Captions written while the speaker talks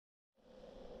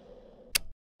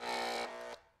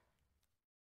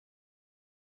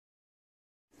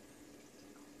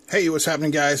Hey, what's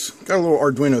happening, guys? Got a little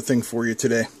Arduino thing for you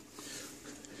today.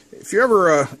 If you're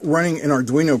ever running an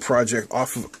Arduino project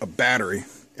off of a battery,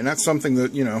 and that's something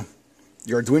that, the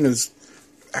Arduino is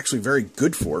actually very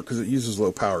good for because it uses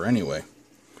low power anyway,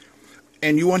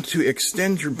 and you want to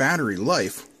extend your battery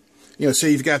life,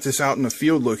 say you've got this out in a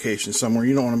field location somewhere,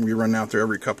 you don't want to be running out there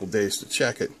every couple days to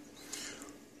check it.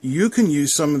 You can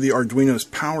use some of the Arduino's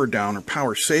power down or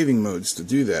power saving modes to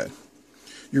do that.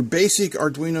 Your basic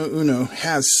Arduino Uno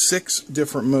has 6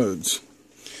 different modes.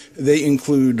 They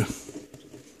include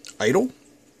idle,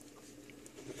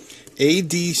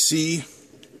 ADC,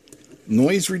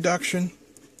 noise reduction,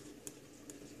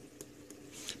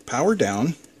 power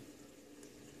down,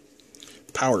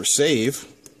 power save,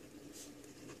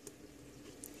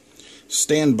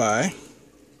 standby,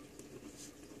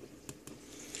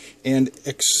 and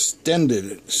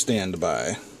extended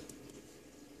standby.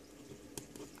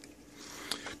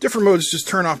 Different modes just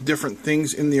turn off different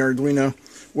things in the Arduino.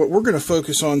 What we're going to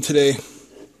focus on today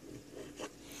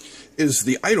is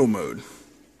the idle mode.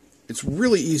 It's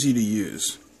really easy to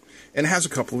use and has a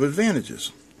couple of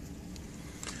advantages.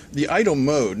 The idle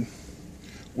mode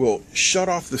will shut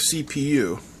off the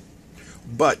CPU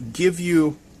but give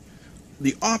you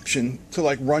the option to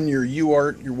run your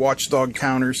UART, your watchdog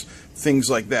counters, things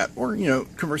like that. Or,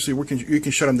 conversely, you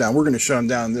can shut them down. We're going to shut them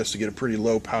down this to get a pretty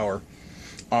low power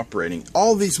operating.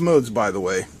 All these modes, by the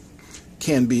way,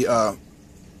 can be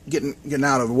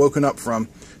woken up from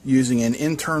using an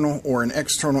internal or an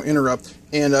external interrupt.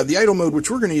 And the idle mode, which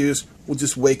we're going to use, will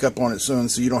just wake up on its own,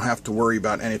 so you don't have to worry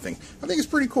about anything. I think it's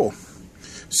pretty cool.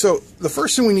 So the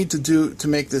first thing we need to do to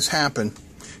make this happen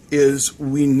is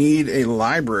we need a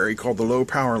library called the Low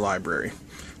Power Library.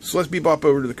 So let's bebop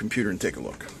over to the computer and take a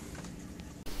look.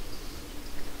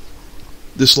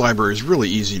 This library is really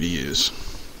easy to use.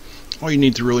 All you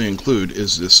need to really include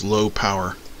is this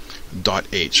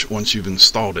lowpower.h once you've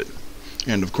installed it.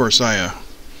 And of course I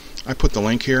put the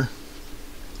link here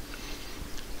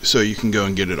so you can go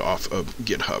and get it off of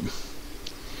GitHub.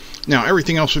 Now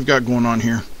everything else we've got going on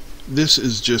here, this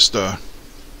is just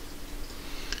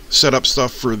setup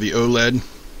stuff for the OLED.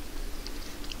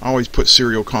 I always put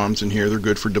serial comms in here. They're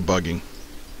good for debugging.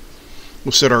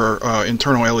 We'll set our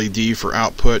internal LED for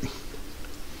output.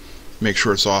 Make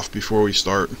sure it's off before we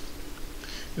start.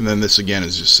 And then this again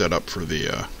is just set up for the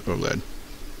OLED.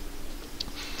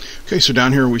 Okay, so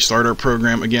down here we start our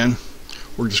program again.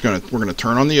 We're gonna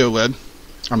turn on the OLED.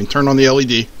 Turn on the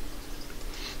LED.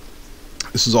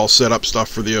 This is all set up stuff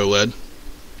for the OLED.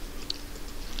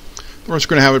 We're just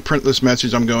gonna have it print this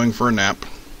message: I'm going for a nap.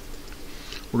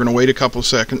 We're gonna wait a couple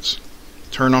seconds,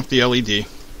 turn off the LED,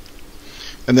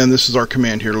 and then this is our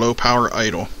command here: low power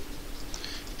idle.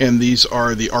 And these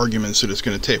are the arguments that it's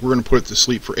going to take. We're going to put it to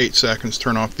sleep for 8 seconds,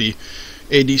 turn off the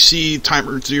ADC,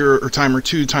 timer 0 or timer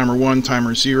 2, timer 1,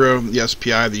 timer 0, the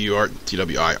SPI, the UART,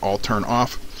 TWI, all turn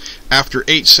off. After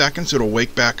 8 seconds, it'll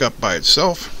wake back up by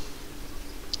itself.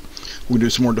 We'll do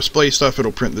some more display stuff.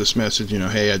 It'll print this message,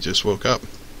 hey, I just woke up.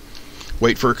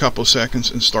 Wait for a couple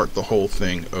seconds and start the whole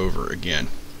thing over again.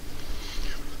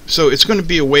 So it's going to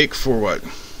be awake for what?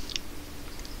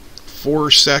 4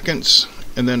 seconds.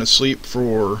 And then asleep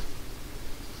for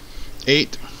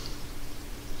 8.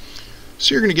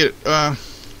 So you're going to get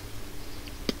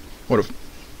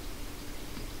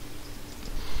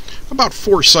about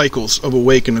 4 cycles of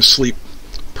awake and asleep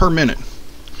per minute,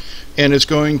 and it's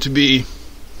going to be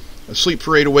asleep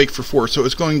for 8, awake for 4. So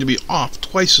it's going to be off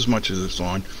twice as much as it's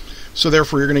on. So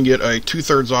therefore, you're going to get a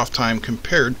 2/3 off time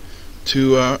compared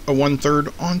to a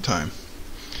 1/3 on time.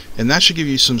 And that should give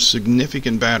you some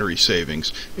significant battery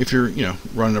savings if you're,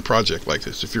 running a project like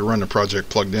this. If you're running a project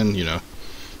plugged in, this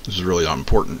is really not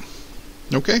important.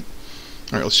 Okay?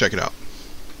 All right, let's check it out.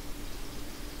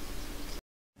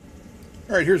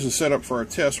 All right, here's the setup for our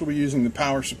test. We'll be using the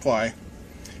power supply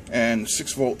and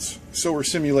 6 volts. So we're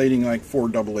simulating like 4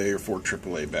 AA or 4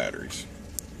 AAA batteries.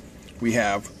 We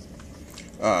have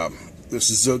this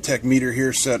Zotac meter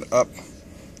here set up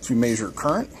to measure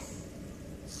current.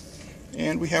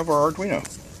 And we have our Arduino.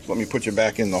 So let me put you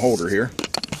back in the holder here.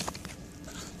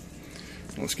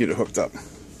 Let's get it hooked up.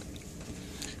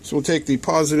 So we'll take the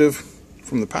positive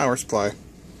from the power supply,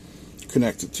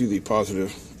 connect it to the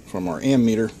positive from our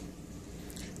ammeter.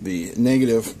 The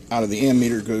negative out of the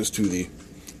ammeter goes to the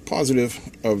positive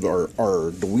of our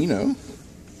Arduino.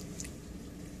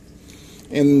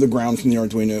 And the ground from the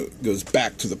Arduino goes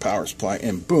back to the power supply,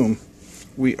 and boom,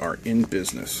 we are in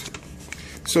business.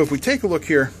 So if we take a look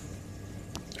here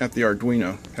at the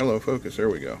Arduino, hello focus, there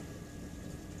we go.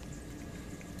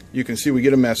 You can see we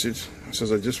get a message. It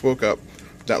says I just woke up.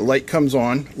 That light comes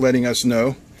on, letting us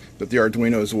know that the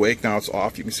Arduino is awake. Now it's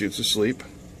off. You can see it's asleep.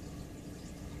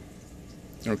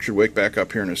 It should wake back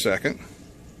up here in a second.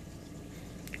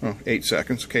 Oh, 8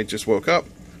 seconds. Okay, it just woke up.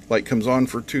 Light comes on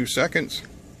for 2 seconds,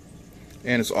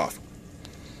 and it's off.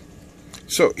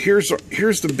 So here's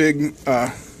the big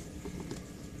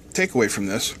takeaway from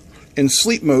this. In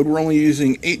sleep mode, we're only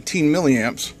using 18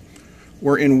 milliamps.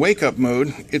 Where in wake-up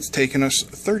mode, it's taken us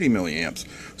 30 milliamps.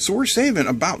 So we're saving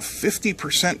about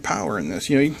 50% power in this.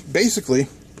 You basically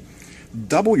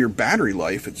double your battery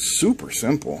life. It's super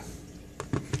simple.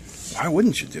 Why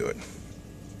wouldn't you do it?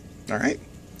 All right.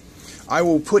 I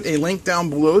will put a link down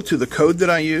below to the code that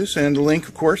I use, and a link,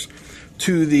 of course,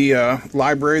 to the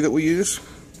library that we use.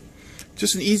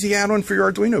 Just an easy add-on for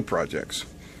your Arduino projects.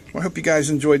 Well, I hope you guys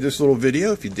enjoyed this little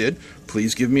video. If you did,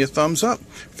 please give me a thumbs up.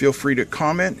 Feel free to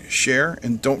comment, share,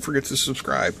 and don't forget to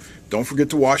subscribe. Don't forget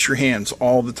to wash your hands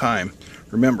all the time.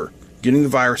 Remember, getting the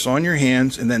virus on your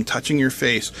hands and then touching your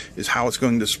face is how it's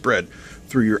going to spread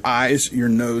through your eyes, your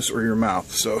nose, or your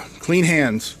mouth. So clean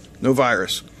hands, no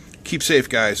virus. Keep safe,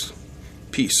 guys.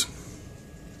 Peace.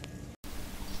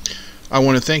 I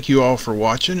want to thank you all for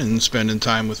watching and spending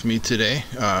time with me today.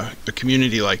 A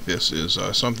community like this is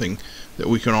something that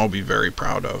we can all be very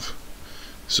proud of.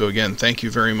 So again, thank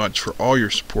you very much for all your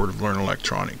support of Learn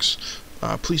Electronics.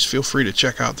 Please feel free to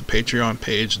check out the Patreon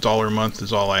page. $1 a month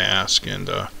is all I ask, and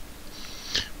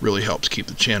really helps keep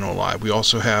the channel alive. We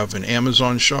also have an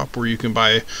Amazon shop where you can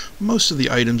buy most of the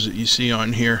items that you see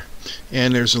on here,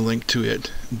 and there's a link to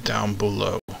it down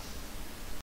below.